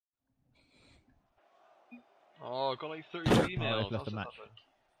Oh, I got like 30 emails. I've left the match.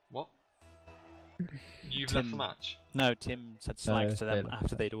 What? You've left the match? No, Tim said slag to them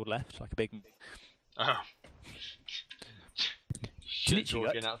after they'd all left, like a big... Oh. Shit, Tanichi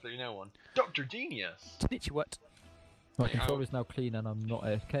what? getting absolutely no one. Dr. Genius! Tanichi what? My controller is now clean and I'm not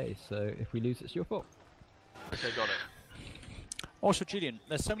AFK, so if we lose, it's your fault. Okay, got it. Also, Julian,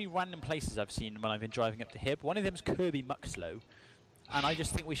 there's so many random places I've seen when I've been driving up to Hib. One of them's Kirby Muxloe, and I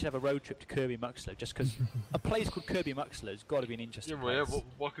just think we should have a road trip to Kirby Muxloe, just because a place called Kirby Muxloe has got to be an interesting place.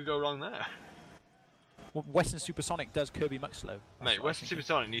 What could go wrong there? Well, Western Supersonic does Kirby Muxloe. Mate, Western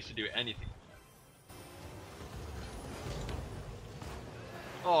Supersonic needs to do anything.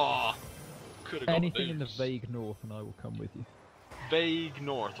 Oh, could have got anything in the vague north, and I will come with you. Vague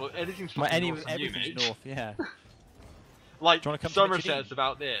north. Well, anything's well, fucking north everything's north, yeah. Like Somerset's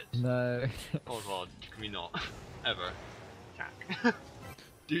about it. No. Oh god, can we not ever attack?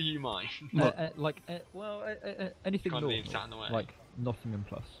 Do you mind? Anything Can't north, leave sat in the way. like Nottingham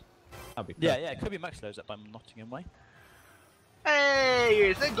plus. That'd be yeah, yeah. Kirby Muxloe's up by Nottingham Way. Hey,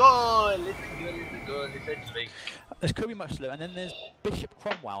 it's a goal! It's a goal, it's a big. There's Kirby Muxloe, and then there's Bishop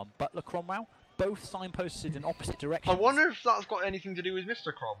Cromwell and Butler Cromwell, both signposted in opposite directions. I wonder if that's got anything to do with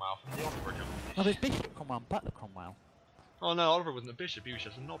Mr. Cromwell from the Oliver Company. Oh, there's Bishop Cromwell and Butler Cromwell. Oh no, Oliver wasn't a bishop, he was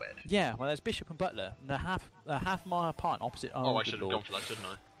just a knobhead. Yeah, well there's Bishop and Butler, and they're half mile apart in opposite... Oh, I should have gone for that, shouldn't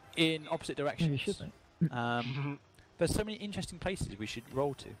I? In opposite directions. Yeah, you should, there's so many interesting places we should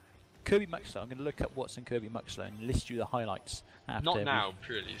roll to. Kirby Muxloe, I'm going to look up what's in Kirby Muxloe and list you the highlights. Not now,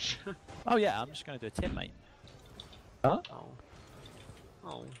 purely. Oh yeah, I'm just going to do a Tim, mate. Huh?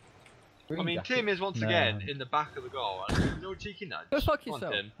 Oh. I mean, Tim is once again in the back of the goal. And no cheeky nudge. Go fuck Come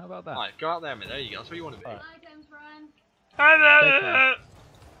yourself. on, Tim. How about that? Right, go out there, mate. There you go. That's where you want to be. Right. Hi, Tim's friend. Hello.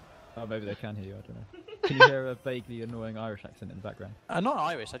 Oh, maybe they can hear you. I don't know. Can you hear a vaguely annoying Irish accent in the background? Not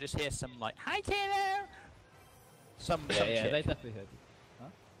Irish. I just hear some like, "Hi, Taylor." Some Yeah, shit. they definitely heard you.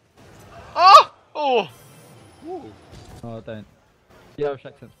 Oh! Oh! Ooh. Oh, don't. The Irish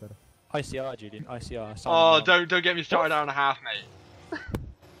accent's better. ICR, Julian. ICR. Oh, don't get me started hour and a half, mate.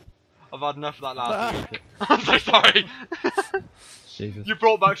 I've had enough of that last week. I'm so sorry. Jesus. You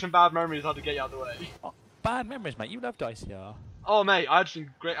brought back some bad memories. I had to get you out of the way. Oh, bad memories, mate. You loved ICR. Oh, mate, I had some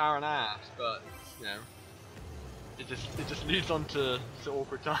great hour and a half, but you know, it just leads on to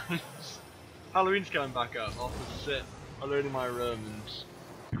awkward times. Halloween's coming back up. I'll have to sit alone in my room and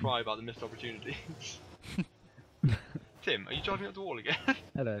cry about the missed opportunities. Tim, are you driving up the wall again?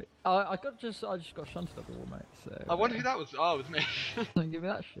 Hello. I just got shunted up the wall, mate. So. I wonder who that was. Oh, it was me. Don't give me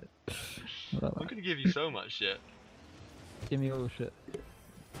that shit. I'm gonna give you so much shit. Give me all the shit.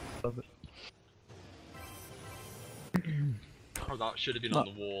 Love it. Oh, that should have been on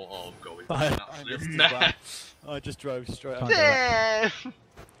the wall. Oh god, we've I got an absolute mess. I just drove straight up. Tim!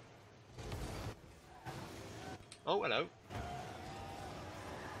 Oh, hello.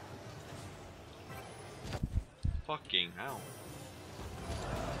 Fucking hell.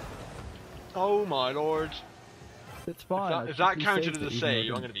 Oh my lord. It's fine. If that counted as a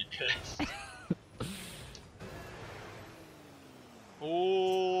save, I'm gonna be pissed.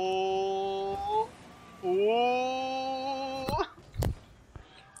 Oh. Oh.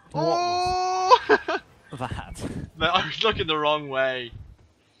 Oh. That. No, I was looking the wrong way.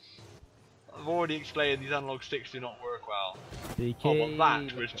 I've already explained these analog sticks do not work well. Oh, well,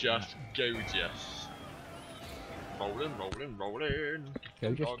 that was just gorgeous. Rolling, rolling, rolling.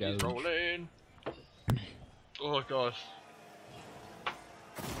 Doggies rolling. Oh gosh.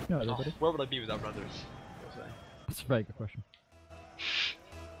 No, hello, buddy. Where would I be without brothers? That's a very good question.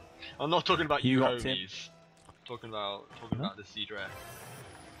 I'm not talking about you got Tim. homies. I'm talking about the sea dress.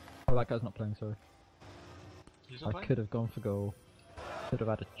 Oh, that guy's not playing, sorry. He's not I playing? could have gone for goal. Could have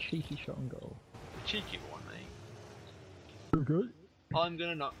had a cheeky shot on goal. A cheeky one, mate. Okay. I'm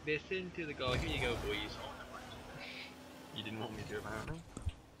gonna knock this into the goal. Here you go, boys. Oh, never mind. You didn't want me to, apparently.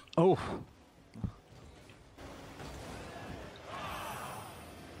 Oh.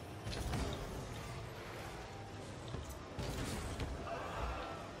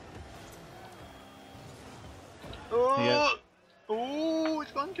 Oh! Oh,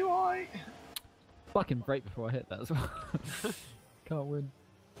 it's gone too high. Fucking break before I hit that as well. Can't win.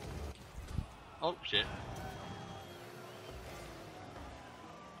 Oh shit.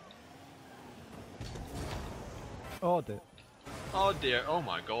 Oh dear. Oh dear. Oh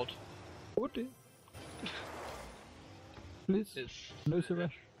my god. Oh dear. Please. It's No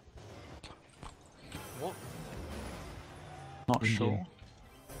Suresh. what? Not sure.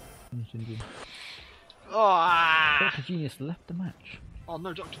 Oh, ah! Dr. Genius left the match. Oh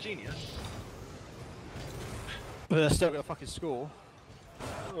no, Dr. Genius. But they're still got a fucking score.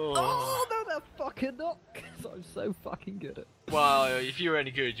 Oh. Oh no, that fucking not, because I'm so fucking good at. Well, if you were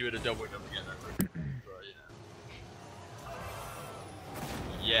any good, you would have doubled them again. But, you know.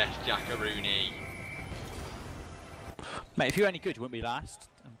 Yes, Jackaroonie. Mate, if you're any good, you wouldn't be last.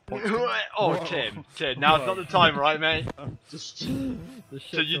 Oh, Tim, now's not the time, right, mate? Just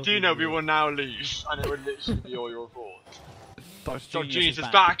so you do know we will now lose, and it would literally be all your fault. Dodge Genius is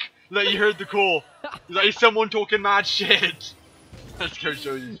back. Look, you heard the call. Is someone talking mad shit? Let's go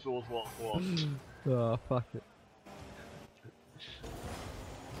show these fools what's what. Oh, fuck it.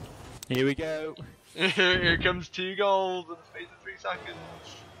 Here we go. Here comes 2 goals in the space of 3 seconds.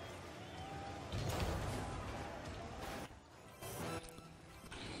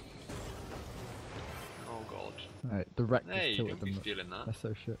 Oh god. Right, the wreck Hey, just you tilted don't be them. stealing that. That's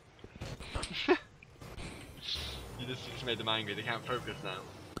so shit. You just made them angry, they can't focus now.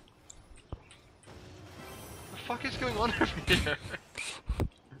 What the fuck is going on over here?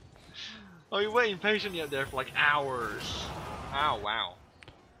 Oh, you're waiting patiently up there for like hours. Ow, wow.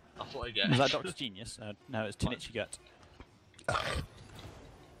 That's what I get. Was that Dr. Genius? No, it's Tinichi Gut.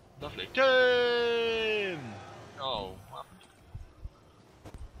 Lovely. Tim! Oh, what happened?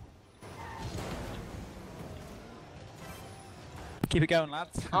 Keep it going,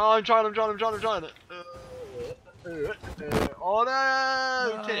 lads. Oh, I'm trying it. Oh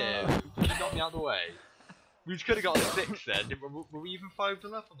no, Tim! You got me out of the way. We could have got a 6 then. Were we even 5 to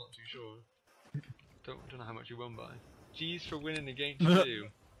left? I'm not too sure. Don't know how much you won by. G's for winning against 2.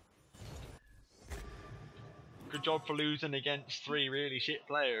 Good job for losing against 3 really shit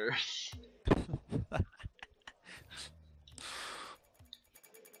players.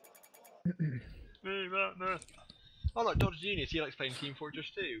 No. Oh look, Dr. Genius, he likes playing Team Fortress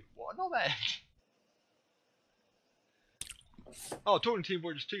 2. What? Not bad. Oh, talking Team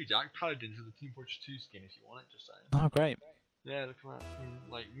Fortress 2, Jack, Paladins is the Team Fortress 2 skin if you want it, just saying. Oh, great. Yeah, look at that.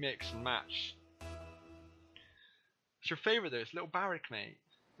 Like, mix and match. It's your favourite though, it's Little Barrack, mate.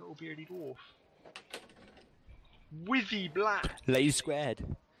 Little beardy dwarf. Wizzy Black! Lazy Squared.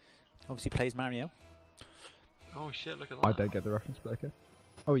 Obviously plays Mario. Oh shit, look at that. I don't get the reference, but okay.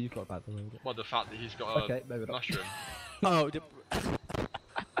 Oh, you've got that. Well, the fact that he's got a okay, maybe not. mushroom. Oh,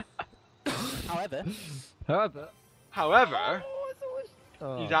 However,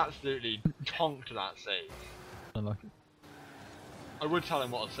 oh. he's absolutely tonked that save. Unlucky. I would tell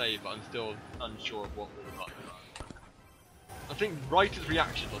him what to say, but I'm still unsure of what we're talking about. I think Writer's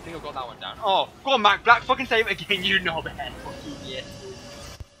reactions, I think I've got that one down. Oh, go on Mac Black, fucking save it again, you knobhead. Fuck you, yes.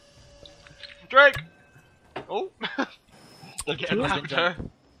 Drake! Oh! They're getting louder.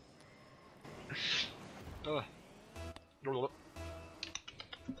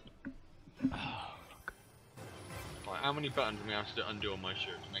 Right, how many buttons do we have to undo on my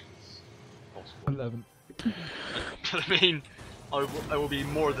shirt to make this possible? 11. I mean, I will be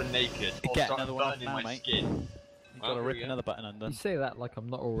more than naked. I'll Get start another one off buttoning now, my mate. skin. You've got to rip another button undone. You say that like I'm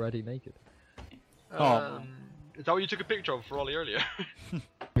not already naked. Is that what you took a picture of for Ollie earlier?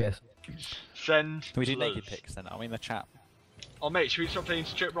 Yes. Send. Can we do to naked Liz. pics then? Are we in the chat? Oh mate, should we start playing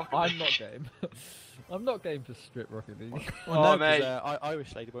Strip Rocket I'm League? not game. I'm not game for strip rocket league. Well, Oh, no, mate. because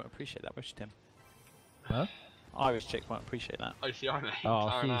Irish lady won't appreciate that, will she, Tim? Huh? Irish chick won't appreciate that. OCR mate.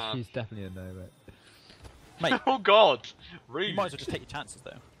 Oh, she's definitely a no, mate. Mate, Oh god! Rude. you might as well just take your chances,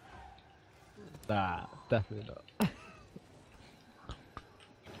 though. Nah, definitely not.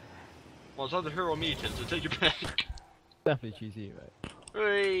 Well, it's either her or me, Tim, so take your pick. Definitely choose you, mate.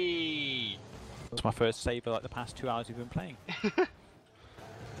 Whee! It's my first save of like the past 2 hours we've been playing.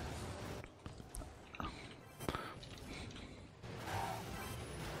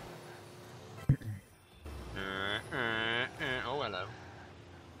 Oh, hello.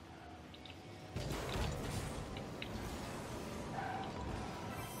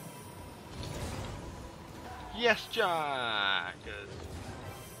 Yes, Jack!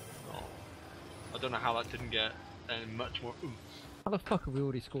 Oh, I don't know how that didn't get much more oomph. How the fuck have we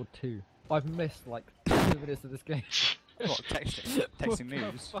already scored 2? I've missed like 2 minutes of this game. What, texting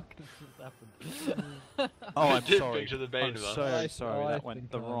news? What the fuck has just happened? Oh, I'm Did sorry. picture the bane I'm of that. so I sorry, that went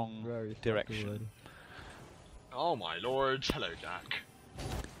think the I'm wrong very fucked direction. already. Oh my lord, hello Jack.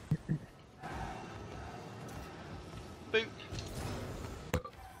 Boop.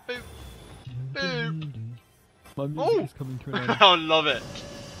 Boop. Boop. My music Oh! is coming to an end. I love it.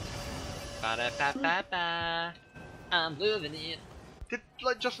 Ba-da-ba-ba-ba. I'm loving it. Did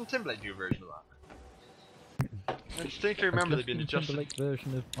like Justin Timberlake do a version of that? I distinctly remember there being a Justin Timberlake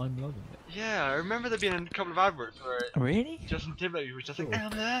version of I'm Loving It. Yeah, I remember there being a couple of adverts where Really? Justin Timberlake was just like,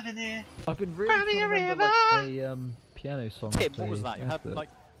 I'm loving it. I've been really Cry me trying to a remember like a piano song. Tim, to what was that? You had effort. like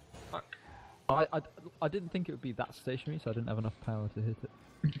Fuck. I didn't think it would be that stationary, so I didn't have enough power to hit it.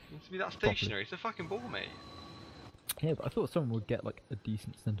 to be that stationary. It's a fucking ball, mate. Yeah, but I thought someone would get like a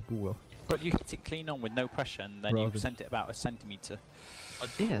decent centre ball off. But you hit it clean on with no pressure, and then you sent it about a centimetre.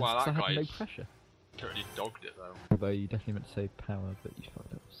 Yeah, wow, that I guy had no pressure. totally dogged it though. Although you definitely meant to say power, but you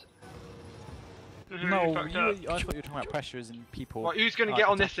fucked up. So. No, I thought you were talking about pressure as in people. Right, who's gonna get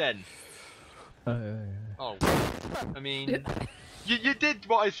on this end? Oh. I mean, you did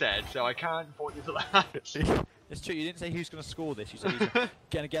what I said, so I can't point you to that. It's true. You didn't say who's gonna score this. You said who's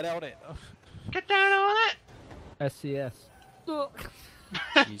gonna get on it. Get down on it. SCS.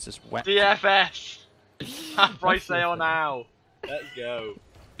 Jesus, wet. DFS. Half price sale now. Let's go.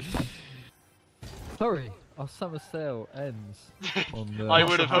 Sorry, our summer sale ends on the. I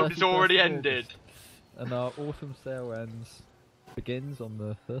would have hoped it's 31st already of ended. August, and our autumn sale begins on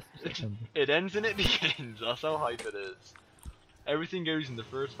the 1st of September. It ends and it begins. That's how hype it is. Everything goes in the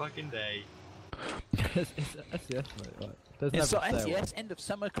first fucking day. it's SCS, mate. Like, there's It's never a sale. SES, end of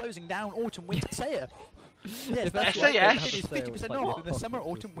summer, closing down, autumn, winter sale. Yeah, If that's SAS? what It's it's 50% like off what in the summer,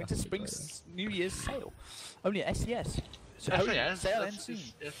 possible autumn, winter, stuff spring, is New Year's sale. Only at SES. So SAS? sale ends soon.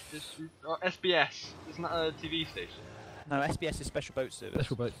 SBS. Isn't that a TV station? No, SBS is special boat service.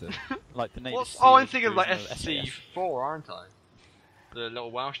 Special boat service. Like the name. What's, oh, I'm thinking of like SC4, aren't I? The little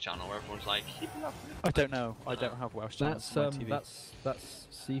Welsh channel where everyone's like, keep it up. I don't know. I don't have Welsh channels That's on my TV. that's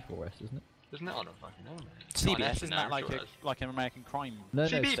C4S, isn't it? Isn't it? I don't fucking know, man. CBS, It's isn't not that an S, like an American crime? No,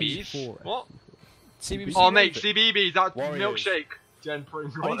 CBBS? C4S. What? CBBS. Oh, mate, CBBS, that Warriors. milkshake. Jen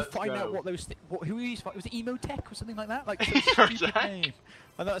Pringle. I need to find out what those. Who he used? Was it Emotech or something like that? Like some stupid Emotech? name.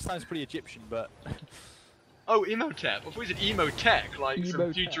 I know that sounds pretty Egyptian, but Oh, Emotech. I thought it was Emotech, like some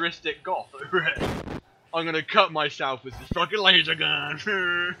Emotech. futuristic goth over it. I'm gonna cut myself with this fucking laser gun.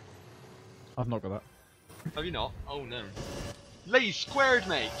 I've not got that. Have you not? Oh no. Lazy squared,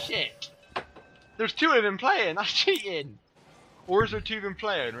 mate. Shit. There's two of them playing. That's cheating. Or is there two of them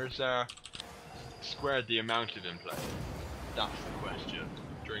playing, or is there squared the amount of them playing? That's the question.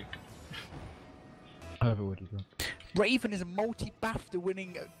 Drink. However would as well. Raven is a multi-BAFTA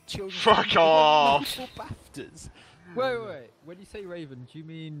winning children's. Fuck off. Multiple BAFTAs. Wait. When you say Raven, do you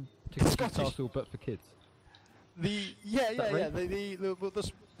mean Tickle Scottish. Castle but for kids? The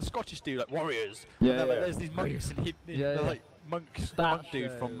the Scottish dude like warriors. Yeah, And then, like, yeah. there's these monks and Yeah, they're yeah. like monks. The That monk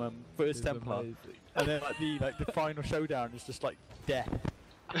dude show from First is Templar, amazing. and then like the final showdown is just like death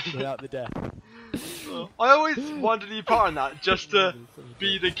without the death. I always wanted to be part of that, just to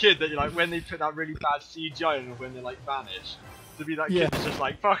be the kid that you like when they put that really bad CGI in when they like vanish. To be that kid Yeah. that's just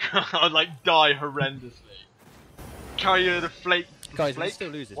like fuck, I'd like die horrendously. Carry the flake. Guys, we flake? still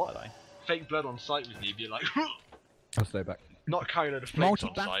lose this, What? by the way. Fake blood on sight with you, be like, I'll stay back. not carry the flakes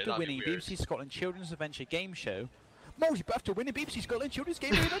on sight. Multi-BAFTA That'd be winning weird. BBC Scotland Children's Adventure Game Show. Multi-BAFTA winning BBC Scotland Children's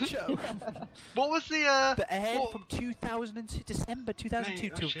Game Event Show. What was the That aired what- from 2002, December 2002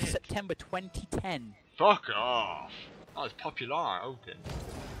 Mate, oh to shit. September 2010. Fuck off. That was popular. Okay.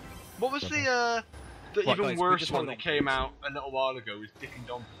 What was the Right, even guys, we worse just one hold that on, came please. out a little while ago? Was Dick and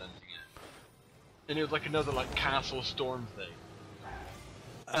Don presenting it, and it was like another like Castle Storm thing.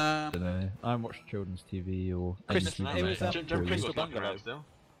 I don't know. I haven't watched children's TV or Crystal- anything it like was, that Jim for Pringle's Crystal knocking Bungalow. around still.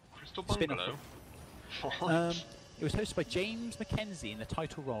 Crystal Spin-off Bungalow. It was hosted by James Mackenzie in the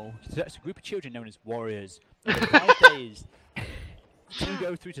title role. It's a group of children known as Warriors. Over 5 days, to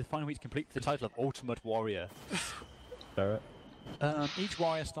go through to the final week to complete the title of Ultimate Warrior. Barrett. Each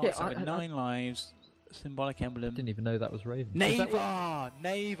warrior starts Yeah, out with 9 lives, symbolic emblem. Didn't even know that was Raven. Is that what-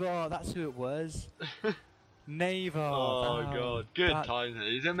 Navar, that's who it was. Navar. Oh wow, god, good that- times.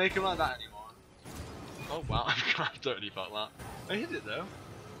 He doesn't make him like that anymore. Oh wow, I've totally fucked that. I hit it though.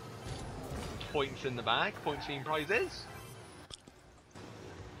 Points in the bag, points being prizes.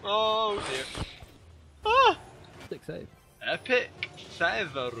 Oh dear. Ah! Sick save. Epic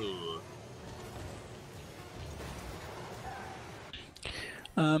Severu.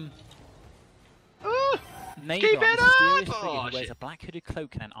 Ah! Navar Keep is it a up! mysterious figure Oh, who wears shit. a black hooded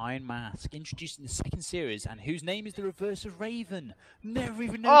cloak and an iron mask, introduced in the second series, and whose name is the reverse of Raven. Never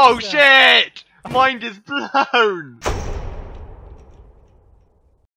even noticed Oh that. shit! Mind is blown!